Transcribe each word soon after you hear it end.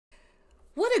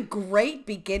What a great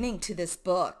beginning to this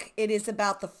book. It is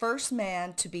about the first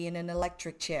man to be in an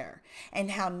electric chair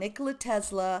and how Nikola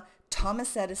Tesla,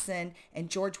 Thomas Edison, and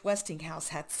George Westinghouse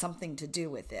had something to do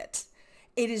with it.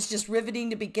 It is just riveting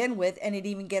to begin with, and it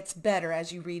even gets better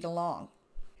as you read along.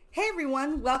 Hey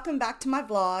everyone, welcome back to my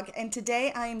vlog, and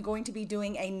today I am going to be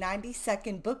doing a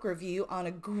 90-second book review on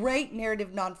a great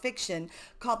narrative nonfiction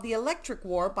called The Electric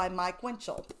War by Mike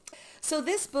Winchell. So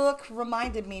this book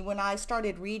reminded me, when I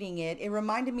started reading it, it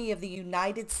reminded me of the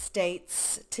United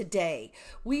States today.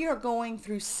 We are going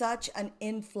through such an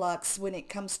influx when it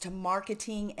comes to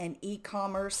marketing and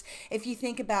e-commerce. If you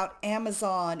think about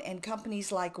Amazon and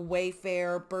companies like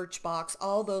Wayfair, Birchbox,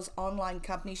 all those online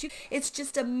companies, it's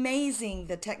just amazing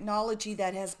the technology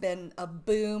that has been a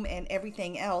boom and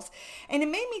everything else. And it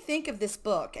made me think of this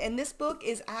book. And this book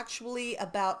is actually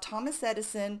about Thomas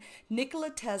Edison,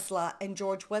 Nikola Tesla, and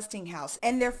George Westinghouse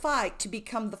and their fight to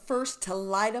become the first to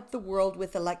light up the world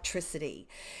with electricity.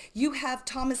 You have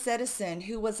Thomas Edison,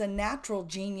 who was a natural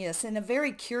genius and a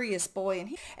very curious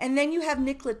boy, and then you have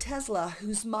Nikola Tesla,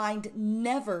 whose mind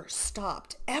never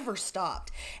stopped, ever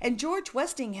stopped, and George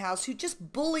Westinghouse, who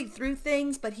just bullied through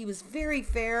things, but he was very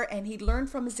fair and he learned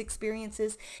from his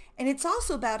experiences. And it's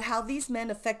also about how these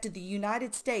men affected the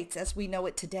United States as we know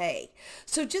it today.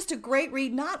 So just a great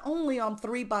read, not only on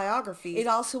 3 biographies, it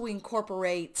also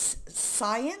incorporates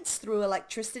science through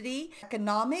electricity,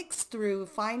 economics through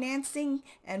financing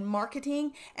and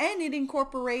marketing, and it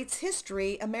incorporates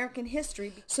history, American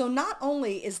history. So not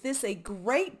only is this a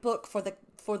great book for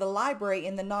the library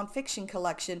in the nonfiction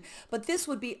collection, but this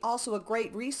would be also a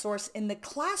great resource in the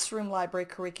classroom library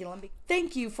curriculum.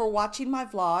 Thank you for watching my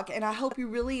vlog, and I hope you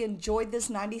really enjoyed this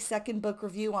 90-second book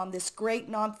review on this great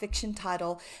nonfiction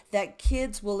title that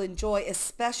kids will enjoy,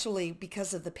 especially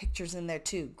because of the pictures in there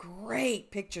too. Great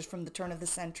pictures from the turn of the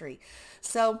century.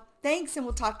 So thanks, and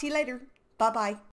we'll talk to you later. Bye-bye.